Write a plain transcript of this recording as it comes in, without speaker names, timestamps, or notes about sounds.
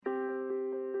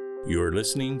You are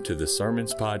listening to the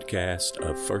Sermons Podcast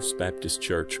of First Baptist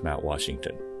Church, Mount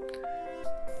Washington.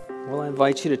 Well, I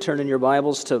invite you to turn in your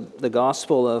Bibles to the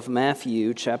Gospel of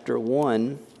Matthew, chapter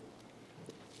 1.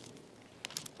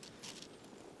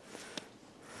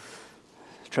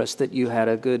 Trust that you had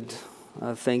a good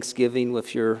Thanksgiving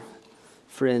with your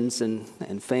friends and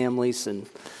families, and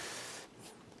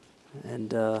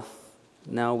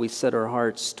now we set our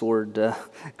hearts toward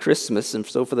Christmas. And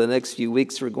so for the next few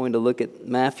weeks, we're going to look at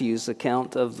Matthew's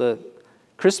account of the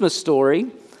Christmas story,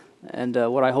 and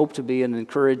what I hope to be an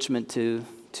encouragement to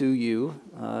you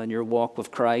in your walk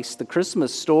with Christ. The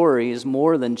Christmas story is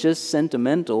more than just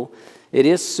sentimental. It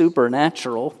is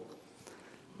supernatural.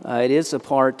 It is a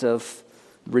part of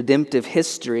redemptive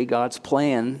history, God's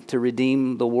plan to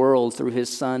redeem the world through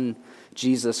His Son,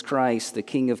 Jesus Christ, the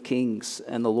King of Kings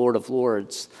and the Lord of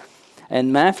Lords.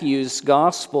 And Matthew's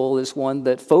gospel is one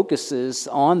that focuses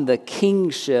on the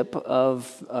kingship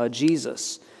of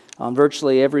Jesus. On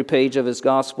virtually every page of his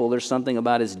gospel, there's something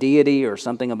about his deity or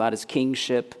something about his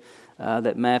kingship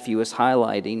that Matthew is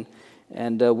highlighting.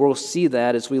 And we'll see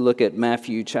that as we look at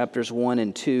Matthew chapters 1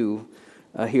 and 2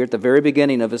 here at the very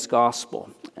beginning of his gospel.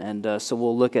 And so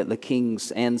we'll look at the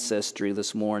king's ancestry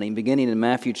this morning, beginning in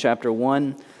Matthew chapter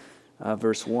 1,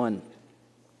 verse 1.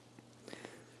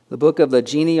 The book of the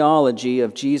genealogy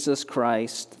of Jesus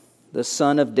Christ, the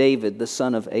son of David, the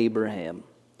son of Abraham.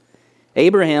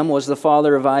 Abraham was the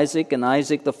father of Isaac, and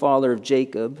Isaac the father of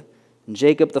Jacob, and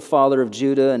Jacob the father of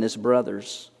Judah and his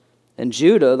brothers, and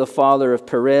Judah the father of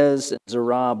Perez and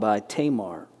Zerah by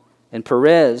Tamar, and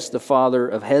Perez the father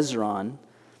of Hezron,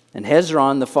 and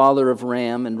Hezron the father of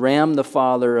Ram, and Ram the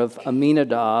father of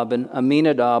Amminadab, and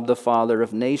Amminadab the father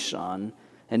of Nahshon,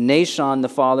 and Nahshon the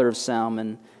father of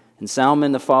Salmon, and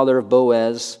Salmon the father of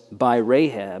Boaz by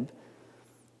Rahab,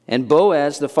 and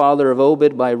Boaz the father of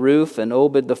Obed by Ruth, and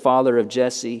Obed the father of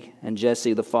Jesse, and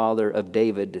Jesse the father of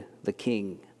David the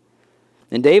king.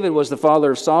 And David was the father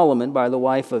of Solomon by the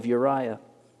wife of Uriah,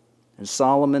 and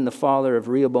Solomon the father of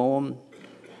Rehoboam,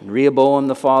 and Rehoboam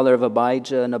the father of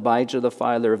Abijah, and Abijah the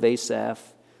father of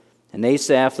Asaph, and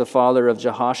Asaph the father of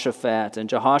Jehoshaphat, and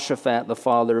Jehoshaphat the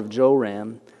father of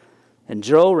Joram, and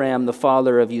Joram the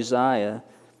father of Uzziah,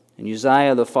 and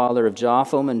Uzziah the father of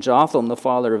Jotham, and Jotham the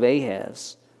father of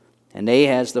Ahaz, and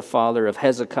Ahaz the father of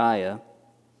Hezekiah,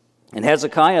 and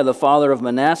Hezekiah the father of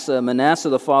Manasseh, and Manasseh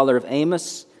the father of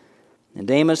Amos,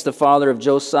 and Amos the father of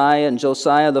Josiah, and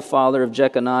Josiah the father of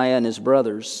Jeconiah and his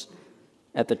brothers,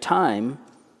 at the time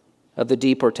of the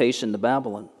deportation to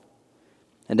Babylon.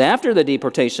 And after the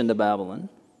deportation to Babylon,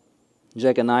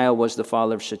 Jeconiah was the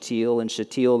father of Shealtiel, and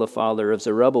Shealtiel the father of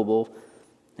Zerubbabel,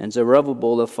 and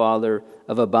Zerubbabel the father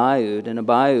of Abiud, and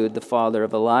Abiud the father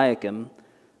of Eliakim,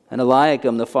 and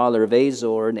Eliakim the father of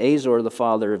Azor, and Azor the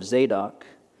father of Zadok,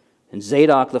 and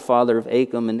Zadok the father of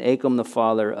Achim, and Achim the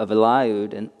father of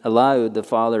Eliud, and Eliud the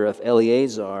father of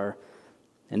Eleazar,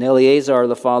 and Eleazar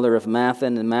the father of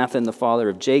Mathan, and Mathan the father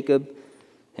of Jacob,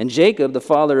 and Jacob the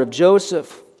father of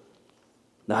Joseph,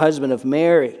 the husband of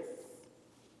Mary,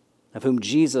 of whom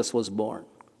Jesus was born,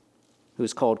 who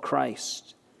is called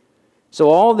Christ. So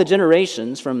all the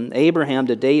generations from Abraham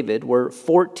to David were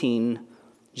 14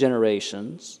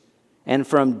 generations, and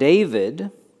from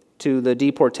David to the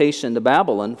deportation to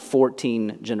Babylon,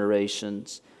 14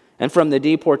 generations, and from the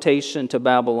deportation to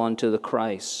Babylon to the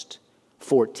Christ,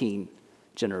 14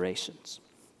 generations.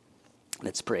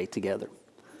 Let's pray together.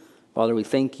 Father, we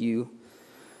thank you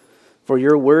for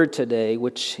your word today,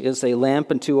 which is a lamp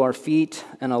unto our feet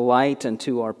and a light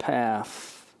unto our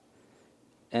path,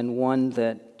 and one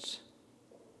that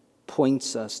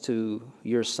points us to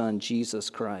your Son, Jesus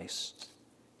Christ.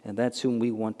 And that's whom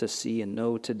we want to see and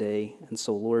know today. And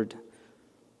so, Lord,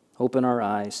 open our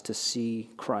eyes to see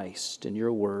Christ in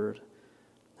your word.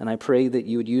 And I pray that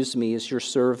you would use me as your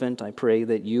servant. I pray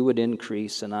that you would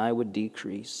increase and I would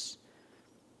decrease,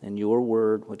 and your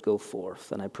word would go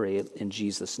forth. And I pray it in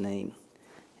Jesus' name.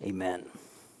 Amen.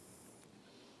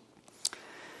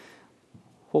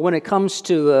 Well, when it comes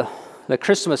to the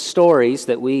Christmas stories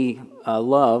that we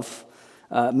love,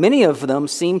 many of them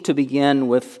seem to begin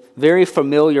with very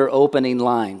familiar opening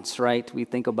lines, right? We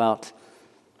think about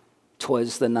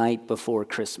 "'Twas the night before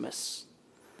Christmas,"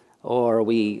 or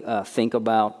we think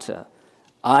about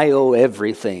 "I owe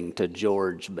everything to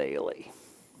George Bailey,"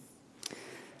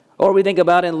 or we think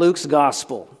about in Luke's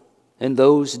gospel, "In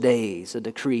those days a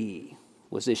decree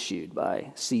was issued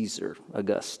by Caesar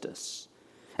Augustus."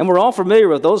 And we're all familiar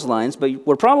with those lines, but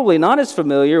we're probably not as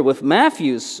familiar with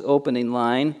Matthew's opening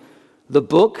line, the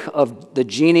book of the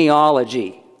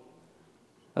genealogy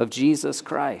of Jesus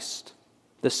Christ,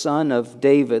 the son of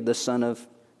David, the son of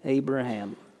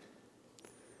Abraham.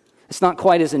 It's not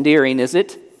quite as endearing, is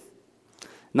it?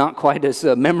 Not quite as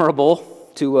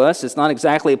memorable to us. It's not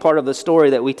exactly a part of the story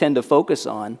that we tend to focus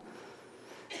on.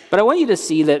 But I want you to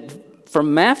see that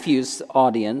from Matthew's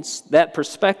audience, that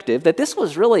perspective, that this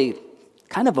was really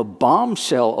kind of a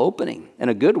bombshell opening in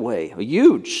a good way, a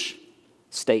huge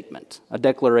statement, a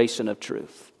declaration of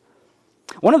truth.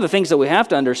 One of the things that we have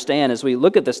to understand as we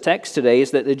look at this text today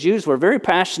is that the Jews were very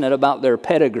passionate about their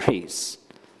pedigrees,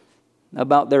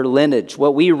 about their lineage.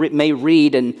 What we may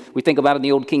read, and we think about in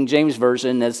the old King James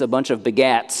Version as a bunch of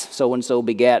begats, so-and-so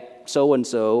begat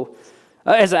so-and-so,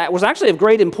 was actually of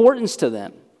great importance to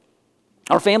them.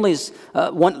 Their family's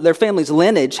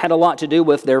lineage had a lot to do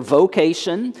with their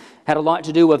vocation, had a lot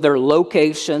to do with their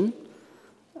location.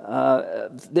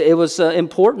 It was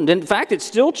important. In fact, it's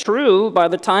still true by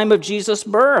the time of Jesus'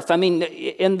 birth. I mean,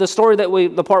 in the story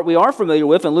the part we are familiar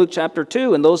with in Luke chapter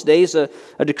 2, in those days a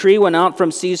decree went out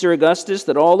from Caesar Augustus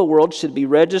that all the world should be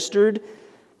registered.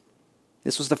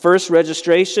 This was the first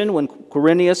registration when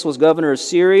Quirinius was governor of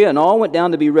Syria, and all went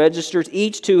down to be registered,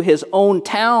 each to his own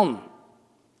town.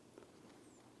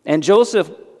 And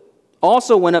Joseph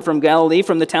also went up from Galilee,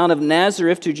 from the town of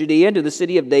Nazareth to Judea, to the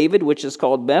city of David, which is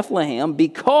called Bethlehem,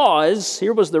 because,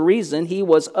 here was the reason, he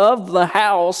was of the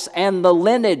house and the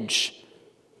lineage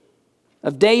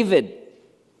of David,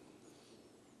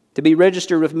 to be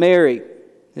registered with Mary,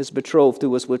 his betrothed, who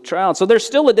was with child. So they're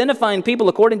still identifying people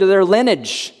according to their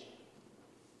lineage.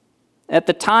 At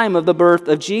the time of the birth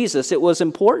of Jesus, it was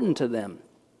important to them.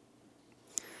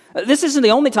 This isn't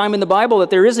the only time in the Bible that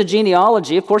there is a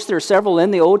genealogy. Of course, there are several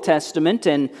in the Old Testament,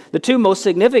 and the two most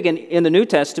significant in the New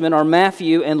Testament are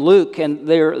Matthew and Luke, and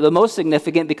they're the most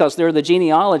significant because they're the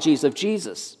genealogies of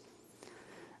Jesus.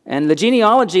 And the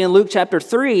genealogy in Luke chapter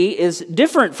 3 is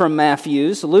different from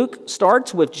Matthew's. Luke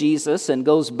starts with Jesus and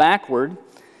goes backward,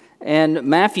 and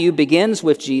Matthew begins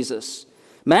with Jesus.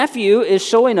 Matthew is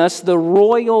showing us the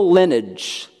royal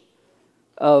lineage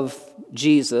of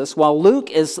Jesus, while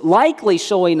Luke is likely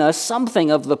showing us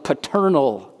something of the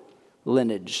paternal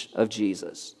lineage of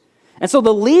Jesus. And so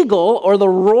the legal or the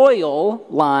royal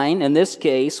line in this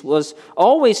case was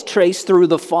always traced through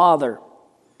the father.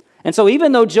 And so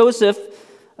even though Joseph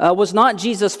was not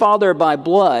Jesus' father by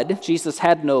blood, Jesus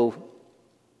had no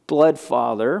blood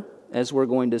father, as we're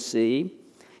going to see,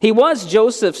 he was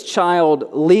Joseph's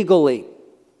child legally.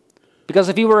 Because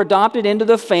if you were adopted into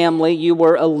the family, you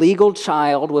were a legal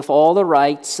child with all the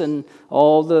rights and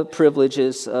all the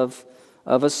privileges of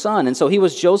a son. And so he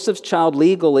was Joseph's child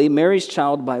legally, Mary's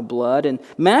child by blood. And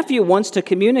Matthew wants to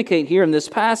communicate here in this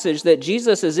passage that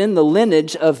Jesus is in the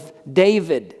lineage of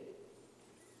David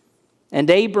and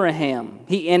Abraham.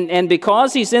 And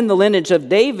because he's in the lineage of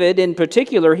David in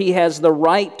particular, he has the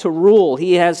right to rule.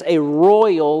 He has a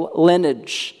royal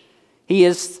lineage. He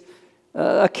is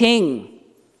a king.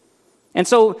 And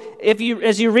so,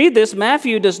 as you read this,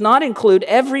 Matthew does not include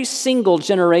every single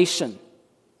generation.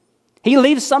 He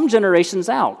leaves some generations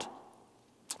out.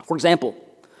 For example,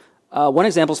 one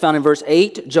example is found in verse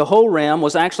 8. Jehoram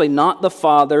was actually not the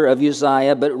father of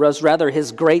Uzziah, but was rather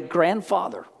his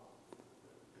great-grandfather.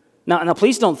 Now,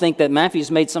 please don't think that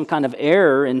Matthew's made some kind of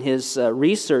error in his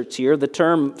research here. The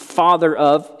term father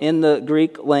of in the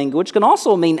Greek language can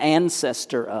also mean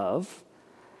ancestor of.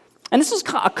 And this is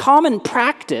a common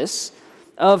practice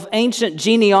of ancient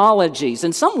genealogies,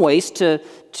 in some ways to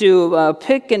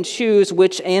pick and choose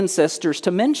which ancestors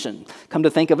to mention. Come to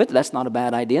think of it, that's not a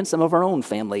bad idea in some of our own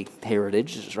family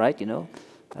heritages, right? You know,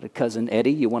 got a cousin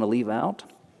Eddie you want to leave out.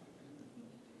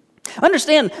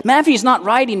 Understand, Matthew's not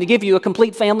writing to give you a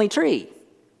complete family tree.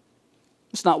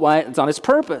 It's not his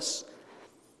purpose.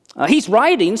 He's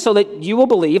writing so that you will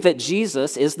believe that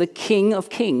Jesus is the King of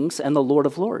Kings and the Lord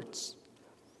of Lords,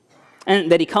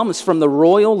 and that he comes from the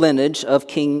royal lineage of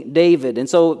King David. And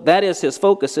so that is his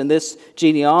focus in this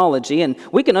genealogy. And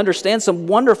we can understand some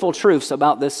wonderful truths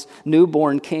about this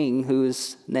newborn king who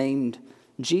is named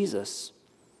Jesus.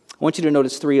 I want you to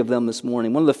notice three of them this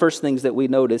morning. One of the first things that we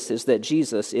notice is that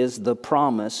Jesus is the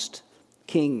promised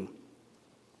king.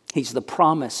 He's the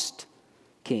promised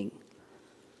king.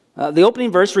 The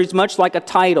opening verse reads much like a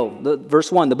title.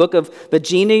 Verse 1, the book of the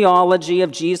genealogy of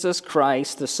Jesus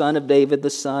Christ, the son of David, the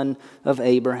son of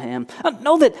Abraham.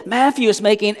 Know that Matthew is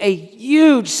making a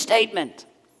huge statement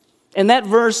in that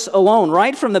verse alone,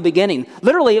 right from the beginning.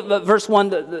 Literally, verse 1,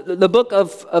 the book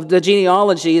of the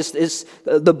genealogy is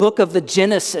the book of the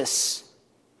Genesis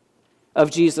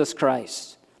of Jesus Christ.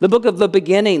 The book of the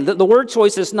beginning. The word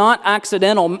choice is not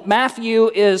accidental. Matthew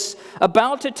is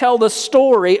about to tell the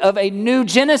story of a new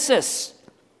Genesis.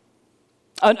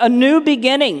 A new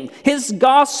beginning. His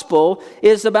gospel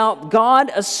is about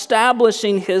God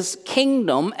establishing his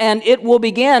kingdom, and it will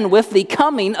begin with the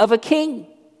coming of a king.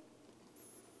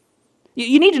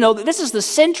 You need to know that this is the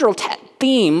central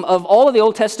theme of all of the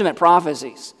Old Testament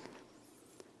prophecies.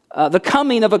 The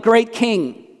coming of a great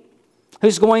king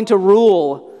who's going to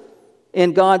rule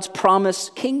in God's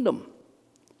promised kingdom.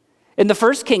 In the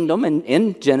first kingdom,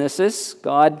 in Genesis,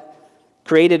 God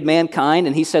created mankind,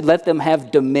 and he said, let them have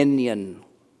dominion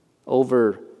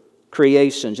over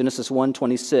creation. Genesis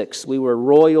 1:26. We were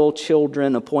royal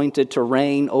children appointed to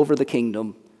reign over the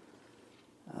kingdom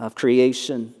of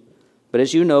creation. But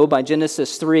as you know, by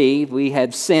Genesis 3, we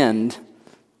had sinned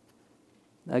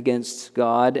against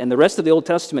God. And the rest of the Old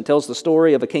Testament tells the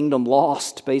story of a kingdom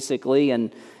lost, basically,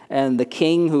 and the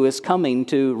king who is coming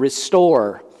to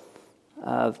restore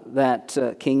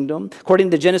that kingdom.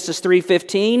 According to Genesis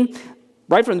 3:15,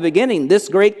 right from the beginning, this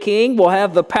great king will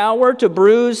have the power to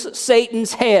bruise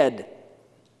Satan's head.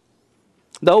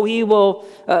 Though he will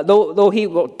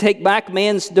take back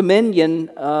man's dominion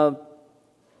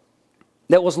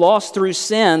that was lost through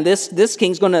sin, this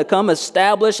king's going to come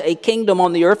establish a kingdom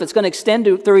on the earth that's going to extend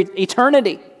through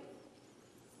eternity.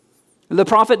 The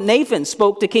prophet Nathan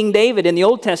spoke to King David in the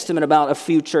Old Testament about a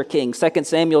future king. 2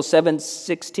 Samuel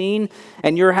 7:16,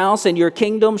 and your house and your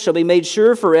kingdom shall be made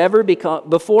sure forever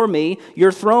before me.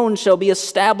 Your throne shall be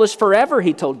established forever,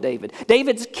 he told David.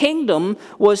 David's kingdom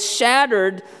was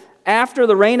shattered after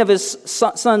the reign of his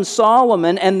son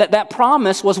Solomon, and that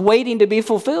promise was waiting to be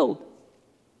fulfilled.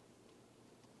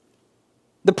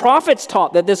 The prophets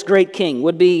taught that this great king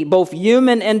would be both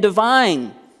human and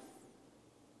divine.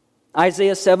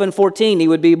 Isaiah 7:14, he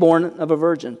would be born of a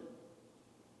virgin.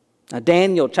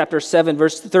 Daniel chapter 7,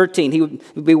 verse 13, he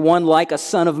would be one like a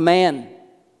son of man.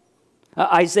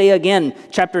 Isaiah again,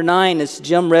 chapter 9, as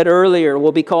Jim read earlier,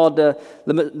 will be called,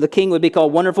 the king would be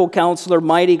called Wonderful Counselor,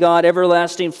 Mighty God,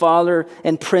 Everlasting Father,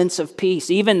 and Prince of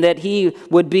Peace. Even that he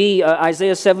would be,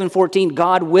 Isaiah 7:14,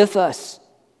 God with us.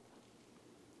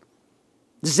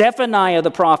 Zephaniah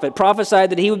the prophet prophesied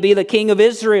that he would be the king of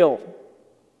Israel,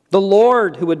 the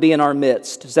Lord who would be in our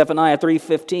midst. Zephaniah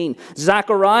 3:15.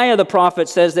 Zechariah the prophet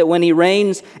says that when he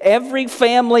reigns, every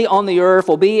family on the earth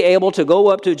will be able to go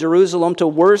up to Jerusalem to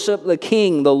worship the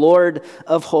King, the Lord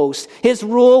of hosts. His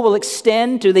rule will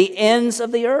extend to the ends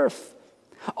of the earth.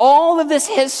 All of this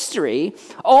history,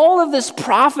 all of this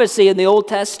prophecy in the Old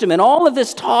Testament, all of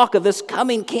this talk of this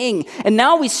coming king. And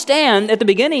now we stand at the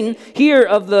beginning here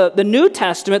of the New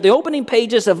Testament, the opening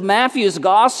pages of Matthew's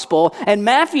gospel. And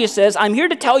Matthew says, I'm here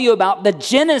to tell you about the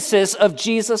genesis of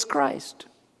Jesus Christ.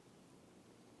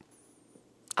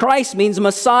 Christ means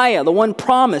Messiah, the one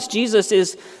promised. Jesus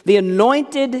is the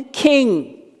anointed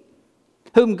king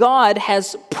whom God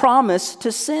has promised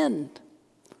to send.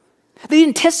 The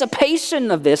anticipation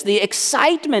of this, the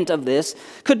excitement of this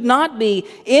could not be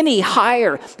any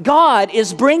higher. God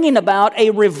is bringing about a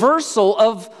reversal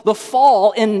of the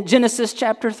fall in Genesis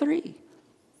chapter 3.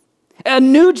 A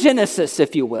new Genesis,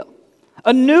 if you will.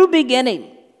 A new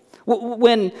beginning.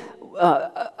 When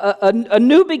a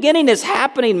new beginning is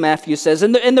happening, Matthew says,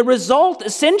 and the result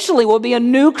essentially will be a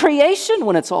new creation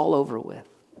when it's all over with.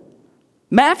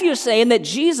 Matthew is saying that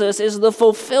Jesus is the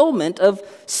fulfillment of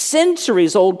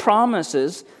centuries-old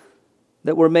promises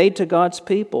that were made to God's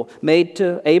people, made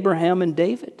to Abraham and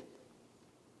David.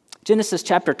 Genesis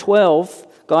chapter 12,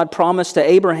 God promised to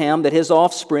Abraham that his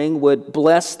offspring would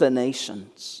bless the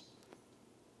nations.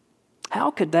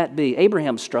 How could that be?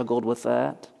 Abraham struggled with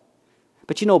that.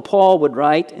 But you know, Paul would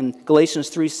write in Galatians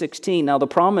 3:16, now the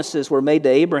promises were made to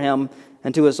Abraham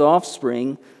and to his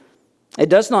offspring. It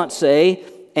does not say,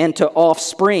 and to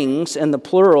offsprings in the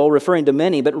plural, referring to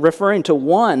many, but referring to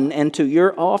one, and to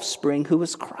your offspring, who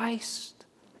is Christ.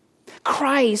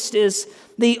 Christ is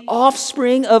the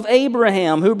offspring of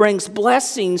Abraham, who brings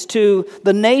blessings to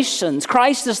the nations.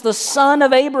 Christ is the son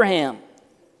of Abraham,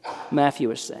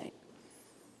 Matthew is saying.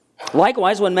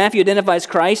 Likewise, when Matthew identifies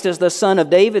Christ as the son of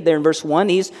David there in verse 1,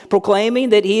 he's proclaiming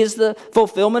that he is the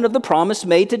fulfillment of the promise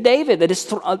made to David, that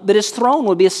his throne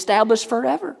would be established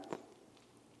forever.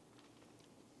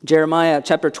 Jeremiah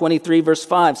chapter 23 verse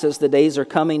 5 says, the days are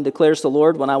coming, declares the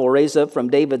Lord, when I will raise up from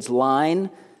David's line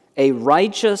a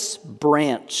righteous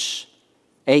branch,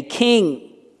 a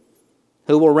king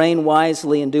who will reign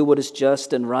wisely and do what is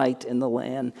just and right in the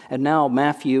land. And now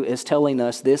Matthew is telling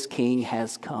us this king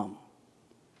has come.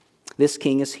 This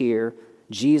king is here.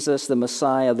 Jesus, the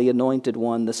Messiah, the anointed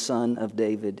one, the son of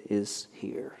David, is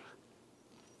here.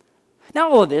 Now,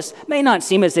 all of this may not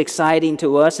seem as exciting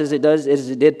to us as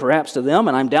it did perhaps to them,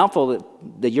 and I'm doubtful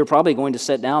that you're probably going to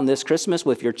sit down this Christmas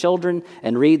with your children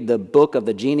and read the book of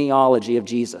the genealogy of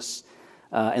Jesus.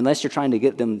 unless you're trying to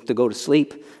get them to go to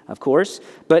sleep, of course.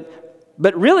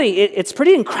 But really, it's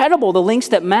pretty incredible the lengths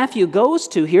that Matthew goes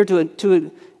to here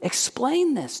to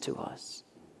explain this to us.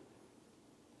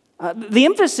 The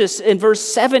emphasis in verse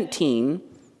 17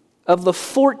 of the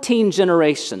 14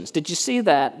 generations, did you see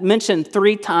that? Mentioned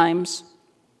 3 times.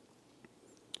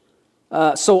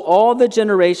 So all the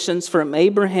generations from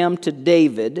Abraham to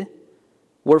David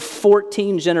were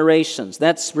 14 generations.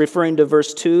 That's referring to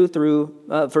verse 2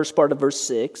 through first part of verse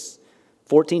 6.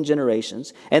 14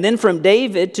 generations. And then from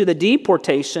David to the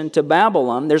deportation to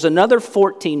Babylon, there's another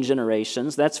 14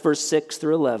 generations. That's verse 6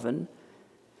 through 11.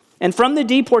 And from the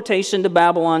deportation to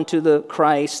Babylon to the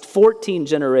Christ, 14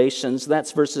 generations.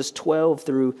 That's verses 12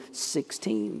 through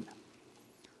 16.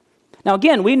 Now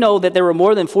again, we know that there were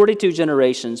more than 42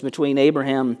 generations between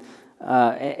Abraham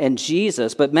and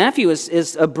Jesus, but Matthew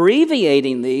is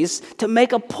abbreviating these to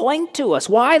make a point to us.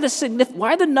 Why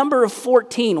the number of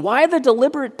 14? Why the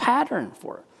deliberate pattern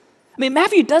for it? I mean,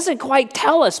 Matthew doesn't quite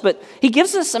tell us, but he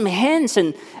gives us some hints,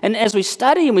 and as we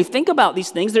study and we think about these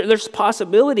things, there's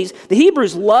possibilities. The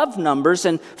Hebrews loved numbers,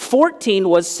 and 14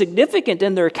 was significant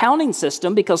in their accounting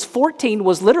system because 14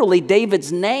 was literally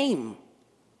David's name.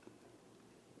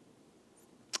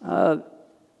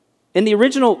 In the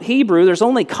original Hebrew, there's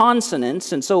only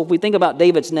consonants, and so if we think about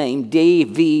David's name,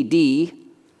 D-V-D,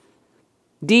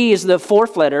 D is the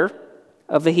 4th letter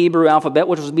of the Hebrew alphabet,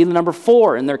 which would be the number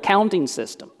 4 in their counting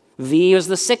system. V is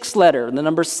the 6th letter, the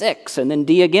number 6, and then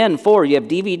D again, 4. You have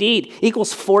DVD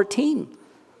equals 14.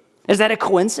 Is that a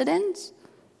coincidence?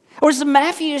 Or is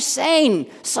Matthew saying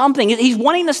something? He's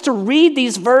wanting us to read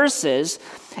these verses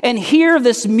and hear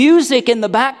this music in the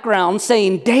background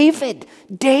saying, David,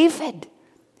 David,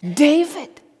 David.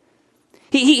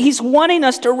 He's wanting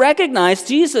us to recognize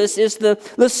Jesus is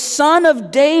the son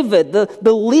of David,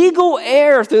 the legal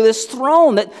heir through this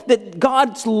throne, that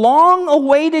God's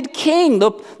long-awaited king,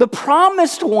 the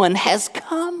promised one, has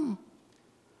come.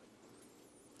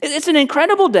 It's an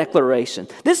incredible declaration.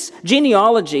 This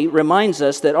genealogy reminds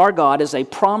us that our God is a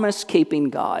promise-keeping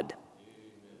God.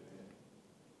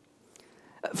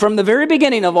 From the very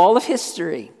beginning of all of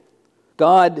history,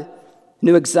 God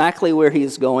knew exactly where he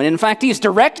is going. In fact, he's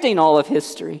directing all of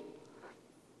history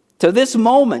to this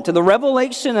moment, to the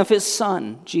revelation of his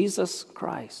Son, Jesus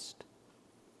Christ.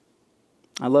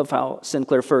 I love how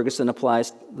Sinclair Ferguson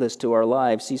applies this to our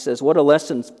lives. He says, what a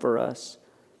lesson for us.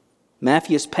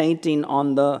 Matthew is painting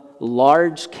on the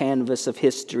large canvas of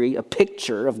history a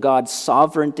picture of God's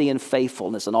sovereignty and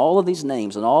faithfulness, and all of these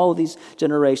names and all of these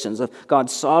generations of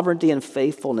God's sovereignty and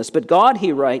faithfulness. But God,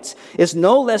 he writes, is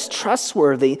no less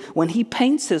trustworthy when he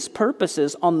paints his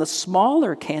purposes on the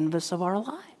smaller canvas of our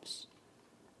lives.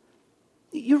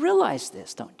 You realize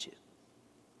this, don't you?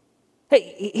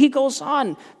 Hey, he goes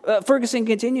on, Ferguson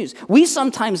continues, we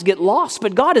sometimes get lost,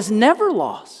 but God is never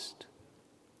lost.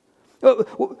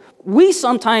 We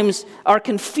sometimes are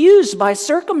confused by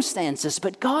circumstances,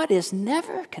 but God is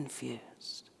never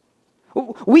confused.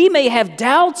 We may have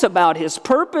doubts about his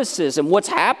purposes and what's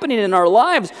happening in our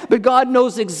lives, but God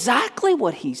knows exactly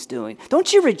what he's doing.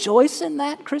 Don't you rejoice in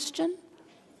that, Christian?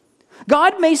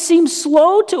 God may seem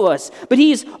slow to us, but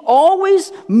he's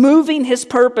always moving his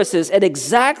purposes at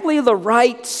exactly the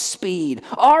right speed.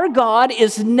 Our God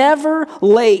is never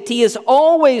late. He is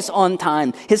always on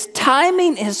time. His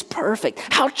timing is perfect.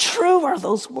 How true are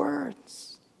those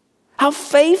words? How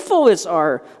faithful is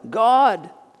our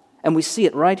God? And we see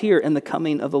it right here in the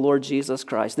coming of the Lord Jesus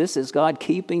Christ. This is God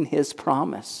keeping his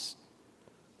promise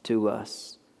to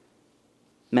us.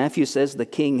 Matthew says the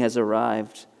king has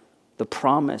arrived. The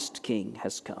promised king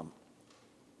has come.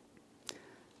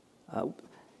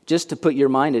 Just to put your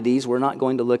mind at ease, we're not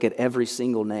going to look at every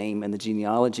single name in the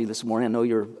genealogy this morning. I know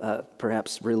you're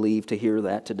perhaps relieved to hear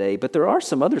that today, but there are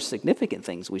some other significant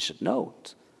things we should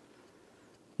note.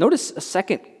 Notice a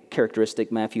second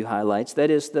characteristic Matthew highlights,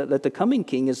 that is that the coming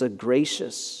king is a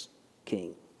gracious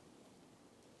king.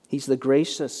 He's the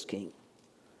gracious king.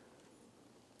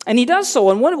 And he does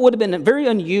so in what would have been very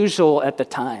unusual at the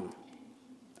time.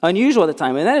 And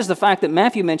that is the fact that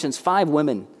Matthew mentions 5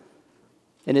 women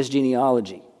in his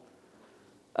genealogy,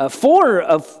 4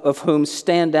 of whom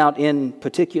stand out in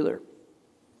particular.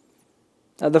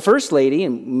 The first lady,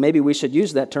 and maybe we should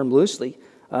use that term loosely,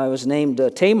 was named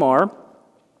Tamar.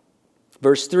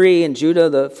 Verse 3, and Judah,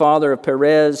 the father of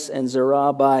Perez and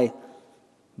Zerah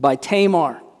by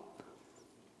Tamar.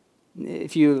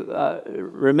 If you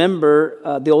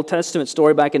remember the Old Testament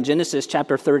story back in Genesis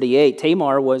chapter 38,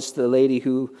 Tamar was the lady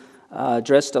who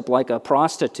dressed up like a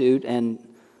prostitute and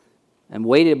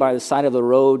waited by the side of the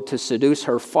road to seduce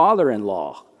her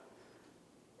father-in-law.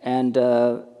 And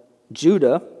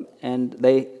Judah, and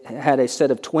they had a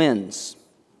set of twins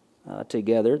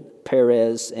together,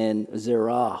 Perez and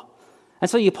Zerah. And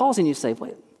so you pause and you say,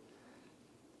 wait,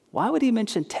 why would he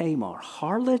mention Tamar?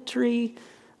 Harlotry,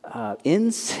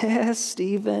 incest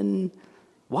even.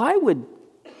 Why would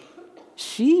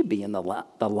she be in the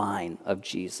line of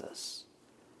Jesus?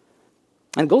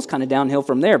 And it goes kind of downhill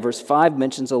from there. Verse 5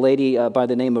 mentions a lady by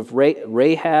the name of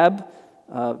Rahab.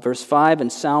 Verse 5,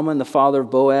 and Salmon, the father of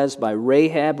Boaz, by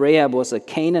Rahab. Rahab was a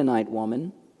Canaanite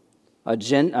woman,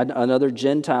 another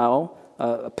Gentile,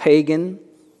 a pagan,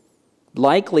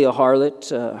 likely a harlot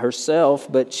herself,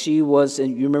 but she was,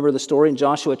 and you remember the story in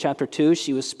Joshua chapter 2,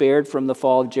 she was spared from the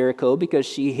fall of Jericho because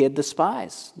she hid the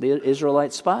spies, the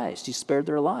Israelite spies. She spared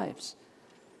their lives.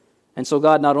 And so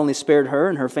God not only spared her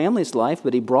and her family's life,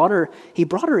 but He brought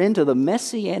her into the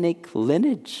messianic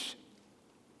lineage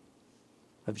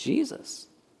of Jesus.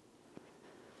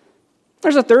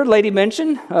 There's a third lady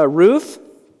mentioned, Ruth.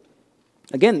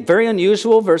 Again, very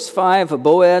unusual. Verse 5,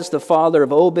 Boaz, the father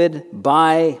of Obed,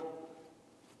 by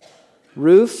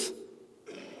Ruth.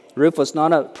 Ruth was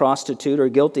not a prostitute or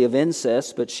guilty of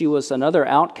incest, but she was another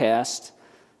outcast,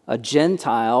 a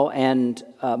Gentile, and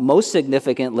most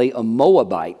significantly, a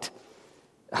Moabite.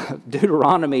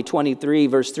 Deuteronomy 23,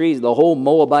 verse 3, the whole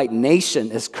Moabite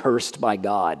nation is cursed by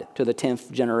God to the 10th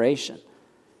generation.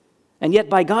 And yet,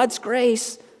 by God's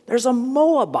grace, there's a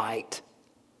Moabite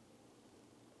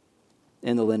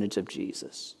in the lineage of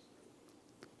Jesus.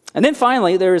 And then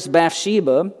finally, there is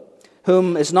Bathsheba,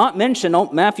 whom is not mentioned.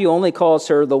 Matthew only calls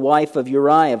her the wife of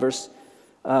Uriah. Verse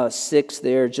 6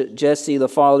 there, Jesse, the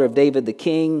father of David the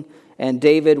king, and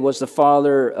David was the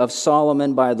father of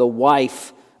Solomon by the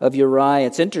wife of Uriah.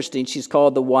 It's interesting, she's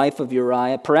called the wife of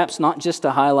Uriah, perhaps not just to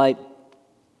highlight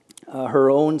her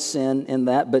own sin in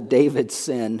that, but David's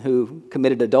sin, who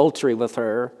committed adultery with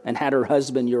her and had her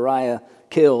husband Uriah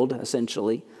killed,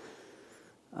 essentially.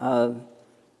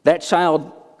 That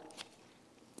child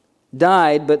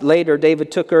died, but later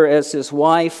David took her as his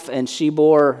wife, and she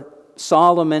bore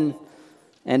Solomon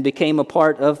and became a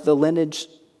part of the lineage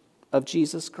of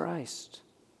Jesus Christ.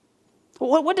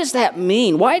 What does that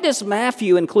mean? Why does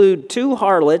Matthew include two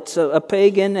harlots, a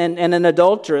pagan and an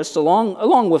adulteress,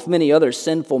 along with many other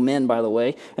sinful men, by the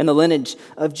way, in the lineage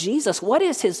of Jesus? What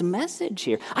is his message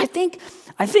here? I think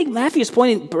Matthew is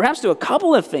pointing perhaps to a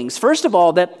couple of things. First of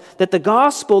all, that the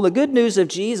gospel, the good news of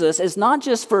Jesus, is not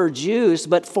just for Jews,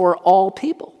 but for all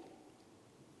people.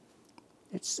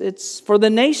 It's for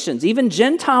the nations, even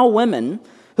Gentile women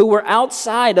who were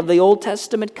outside of the Old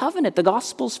Testament covenant. The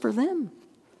gospel's for them.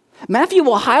 Matthew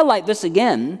will highlight this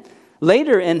again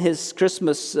later in his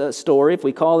Christmas story, if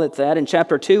we call it that, in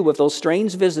chapter 2, with those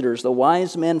strange visitors, the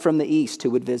wise men from the east who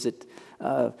would visit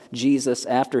Jesus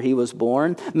after he was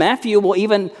born. Matthew will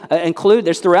even include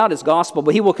this throughout his gospel,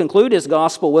 but he will conclude his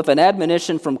gospel with an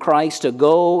admonition from Christ to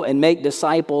go and make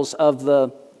disciples of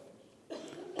the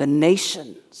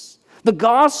nations. The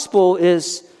gospel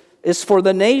is for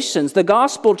the nations. The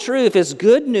gospel truth is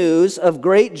good news of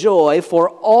great joy for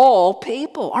all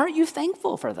people. Aren't you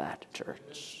thankful for that,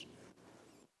 church?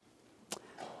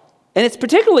 And it's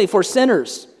particularly for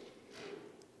sinners.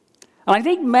 And I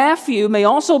think Matthew may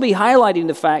also be highlighting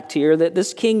the fact here that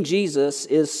this King Jesus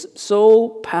is so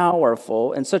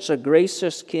powerful and such a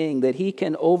gracious king that he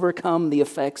can overcome the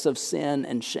effects of sin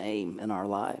and shame in our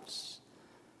lives.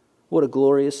 What a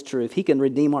glorious truth. He can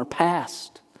redeem our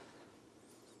past.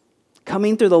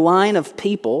 Coming through the line of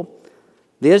people,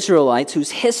 the Israelites, whose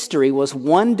history was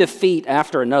one defeat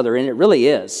after another, and it really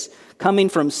is, coming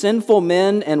from sinful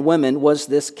men and women, was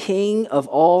this King of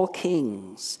all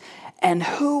kings. And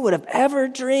who would have ever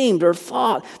dreamed or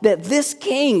thought that this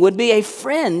king would be a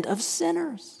friend of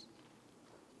sinners?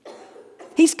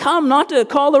 He's come not to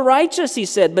call the righteous, he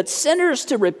said, but sinners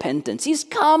to repentance. He's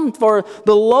come for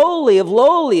the lowly of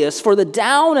lowliest, for the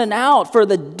down and out, for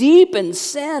the deep in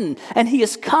sin. And he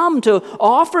has come to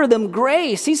offer them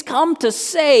grace. He's come to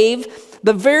save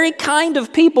the very kind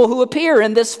of people who appear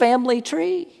in this family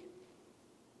tree.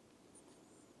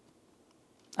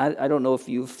 I don't know if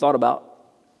you've thought about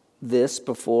this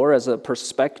before as a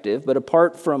perspective, but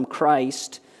apart from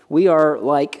Christ, we are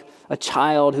like a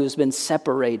child who's been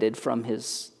separated from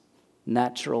his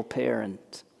natural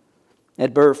parent.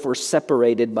 At birth, we're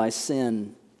separated by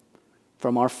sin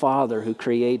from our Father who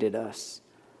created us.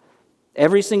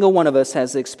 Every single one of us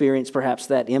has experienced perhaps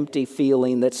that empty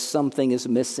feeling that something is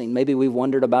missing. Maybe we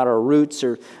wondered about our roots,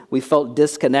 or we felt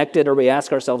disconnected, or we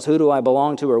ask ourselves, who do I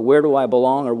belong to, or where do I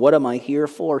belong, or what am I here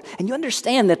for? And you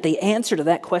understand that the answer to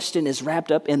that question is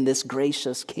wrapped up in this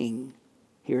gracious King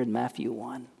here in Matthew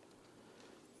 1.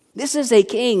 This is a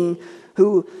king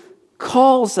who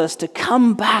calls us to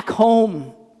come back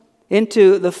home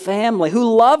into the family,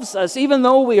 who loves us even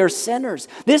though we are sinners.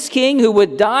 This King who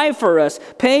would die for us,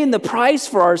 paying the price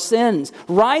for our sins,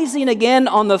 rising again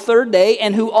on the third day,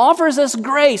 and who offers us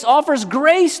grace, offers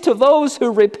grace to those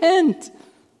who repent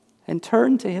and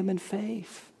turn to him in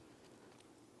faith.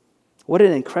 What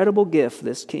an incredible gift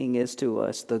this King is to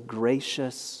us, the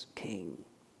gracious King,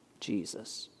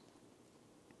 Jesus.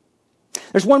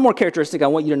 There's one more characteristic I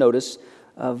want you to notice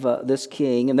of this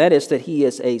King, and that is that he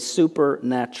is a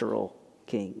supernatural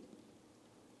King.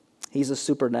 He's a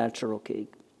supernatural King.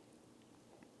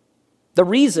 The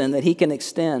reason that he can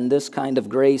extend this kind of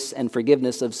grace and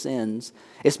forgiveness of sins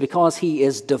is because he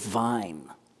is divine.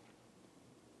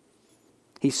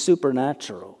 He's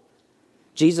supernatural.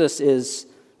 Jesus is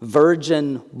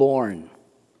virgin born.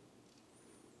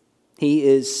 He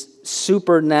is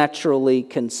supernaturally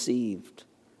conceived.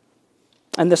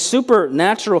 And the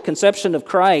supernatural conception of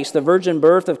Christ, the virgin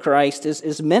birth of Christ,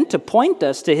 is meant to point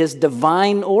us to his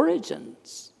divine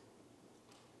origins.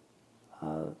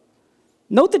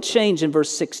 Note the change in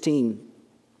verse 16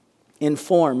 in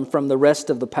form from the rest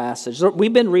of the passage.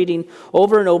 We've been reading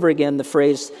over and over again the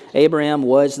phrase, Abraham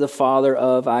was the father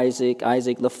of Isaac,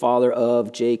 Isaac the father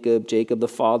of Jacob, Jacob the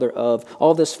father of,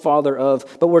 all this father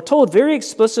of. But we're told very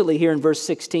explicitly here in verse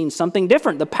 16 something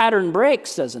different. The pattern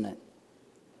breaks, doesn't it?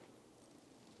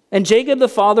 And Jacob the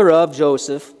father of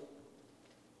Joseph,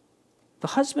 the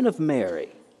husband of Mary,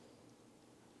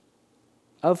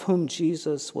 of whom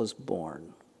Jesus was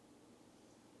born,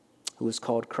 who was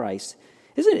called Christ.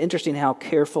 Isn't it interesting how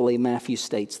carefully Matthew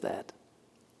states that?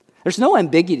 There's no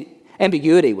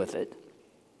ambiguity with it.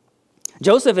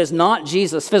 Joseph is not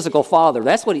Jesus' physical father.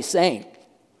 That's what he's saying.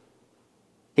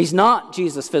 He's not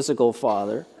Jesus' physical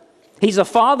father. He's a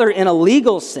father in a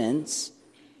legal sense,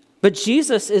 but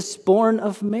Jesus is born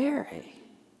of Mary.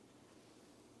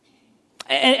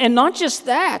 And not just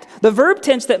that, the verb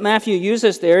tense that Matthew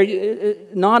uses there,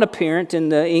 not apparent in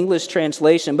the English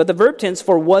translation, but the verb tense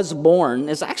for was born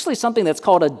is actually something that's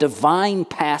called a divine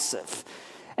passive.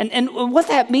 And what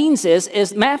that means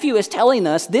is Matthew is telling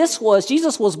us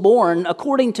Jesus was born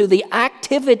according to the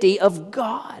activity of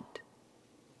God.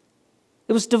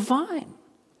 It was divine.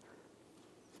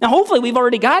 Now, hopefully, we've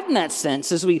already gotten that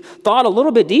sense as we thought a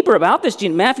little bit deeper about this.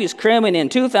 Matthew's cramming in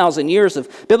 2,000 years of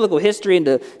biblical history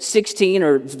into 16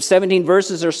 or 17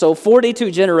 verses or so, 42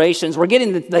 generations. We're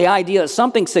getting the idea that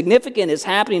something significant is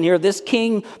happening here. This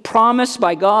king promised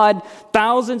by God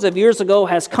thousands of years ago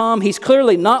has come. He's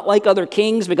clearly not like other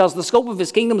kings because the scope of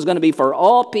his kingdom is going to be for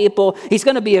all people. He's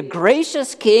going to be a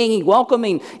gracious king,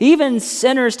 welcoming even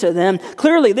sinners to them.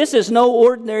 Clearly, this is no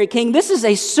ordinary king. This is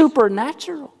a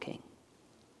supernatural king.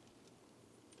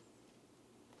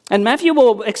 And Matthew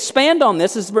will expand on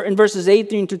this in verses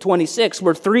 18 to 26,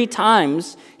 where 3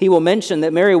 times he will mention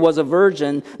that Mary was a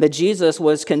virgin, that Jesus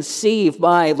was conceived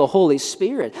by the Holy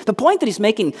Spirit. The point that he's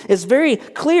making is very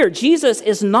clear. Jesus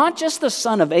is not just the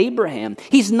son of Abraham.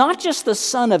 He's not just the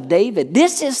son of David.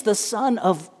 This is the Son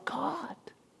of God.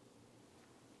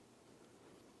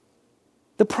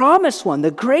 The promised one, the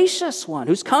gracious one,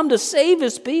 who's come to save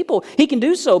his people. He can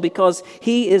do so because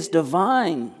he is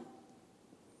divine.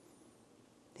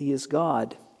 He is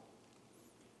God.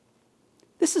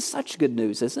 This is such good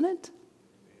news, isn't it?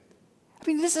 I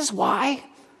mean, this is why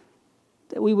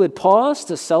that we would pause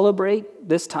to celebrate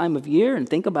this time of year and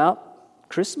think about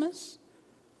Christmas.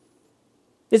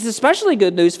 It's especially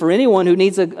good news for anyone who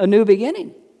needs a new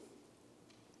beginning.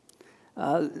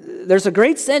 There's a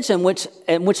great sense in which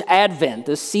Advent,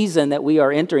 this season that we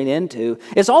are entering into,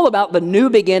 is all about the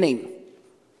new beginning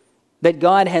that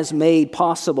God has made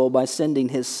possible by sending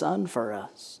his Son for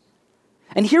us.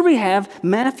 And here we have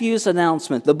Matthew's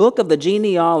announcement, the book of the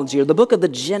genealogy, or the book of the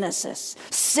Genesis,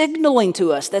 signaling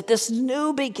to us that this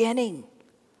new beginning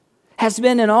has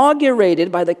been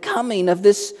inaugurated by the coming of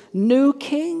this new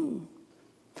king.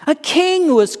 A king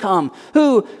who has come,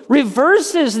 who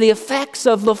reverses the effects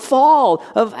of the fall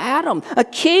of Adam. A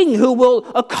king who will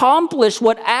accomplish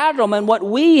what Adam and what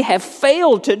we have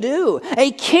failed to do.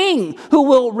 A king who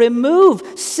will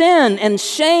remove sin and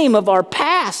shame of our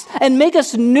past and make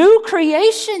us new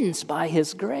creations by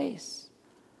his grace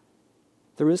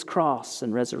through his cross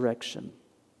and resurrection.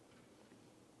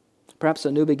 Perhaps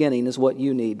a new beginning is what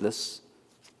you need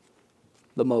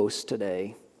the most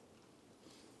today.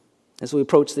 As we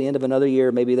approach the end of another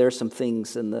year, maybe there are some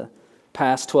things in the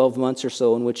past 12 months or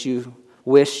so in which you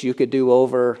wish you could do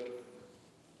over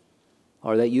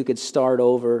or that you could start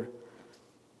over.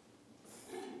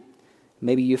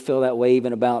 Maybe you feel that way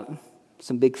even about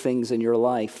some big things in your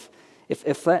life.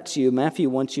 If that's you, Matthew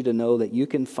wants you to know that you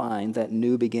can find that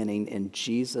new beginning in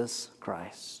Jesus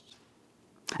Christ.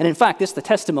 And in fact, it's the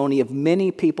testimony of many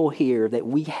people here that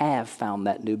we have found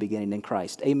that new beginning in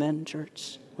Christ. Amen,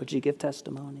 church? Would you give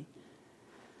testimony?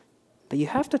 But you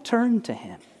have to turn to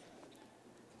Him.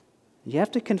 You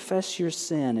have to confess your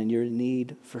sin and your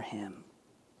need for Him.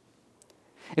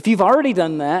 If you've already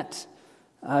done that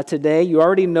today, you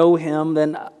already know Him,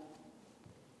 then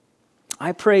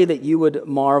I pray that you would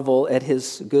marvel at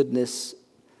His goodness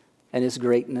and His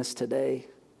greatness today.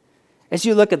 As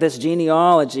you look at this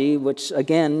genealogy, which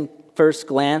again, first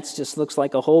glance just looks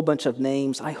like a whole bunch of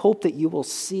names, I hope that you will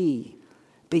see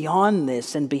beyond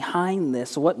this and behind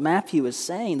this what Matthew is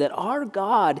saying, that our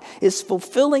God is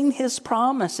fulfilling His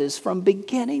promises from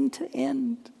beginning to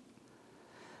end.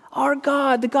 Our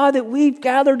God, the God that we've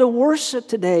gathered to worship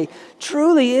today,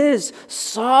 truly is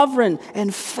sovereign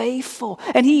and faithful.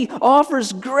 And He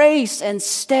offers grace and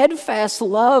steadfast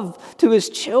love to His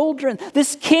children.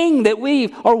 This King that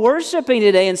we are worshiping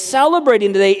today and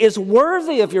celebrating today is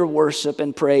worthy of your worship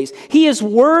and praise. He is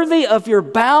worthy of your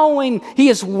bowing. He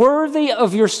is worthy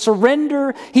of your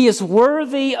surrender. He is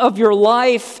worthy of your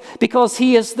life because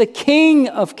He is the King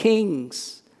of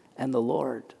kings and the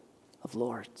Lord of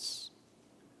lords.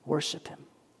 Worship Him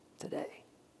today.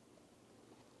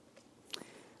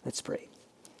 Let's pray.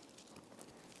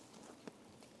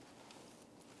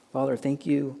 Father, thank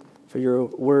you for your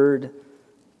word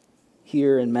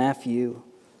here in Matthew.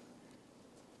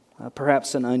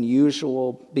 Perhaps an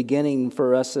unusual beginning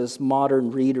for us as modern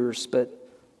readers, but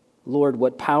Lord,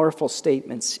 what powerful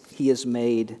statements He has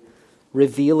made,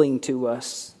 revealing to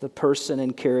us the person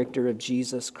and character of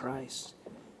Jesus Christ.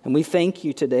 And we thank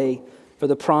you today for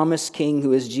the promised King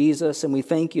who is Jesus, and we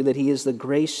thank you that He is the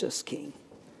gracious King.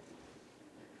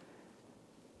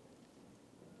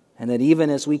 And that even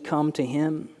as we come to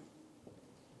Him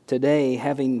today,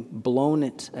 having blown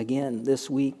it again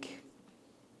this week,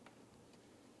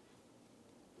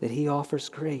 that He offers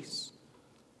grace.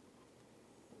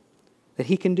 That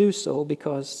He can do so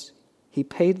because He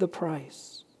paid the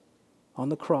price on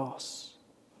the cross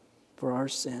for our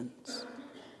sins.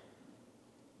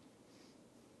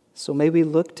 So may we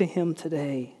look to Him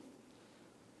today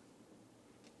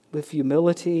with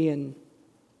humility and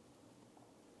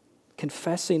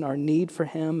confessing our need for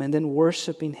Him and then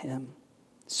worshiping Him,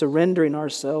 surrendering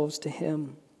ourselves to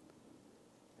Him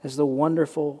as the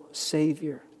wonderful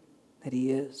Savior that He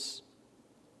is.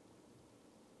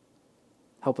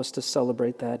 Help us to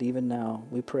celebrate that even now,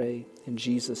 we pray in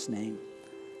Jesus' name.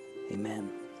 Amen.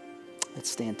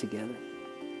 Let's stand together.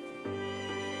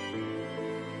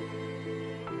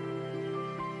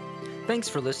 Thanks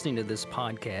for listening to this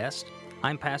podcast.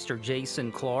 I'm Pastor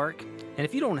Jason Clark, and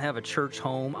if you don't have a church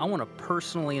home, I want to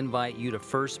personally invite you to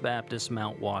First Baptist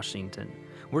Mount Washington.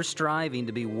 We're striving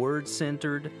to be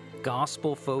word-centered,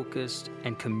 gospel-focused,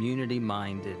 and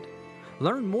community-minded.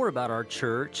 Learn more about our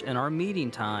church and our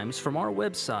meeting times from our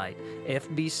website,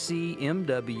 fbcmw.org.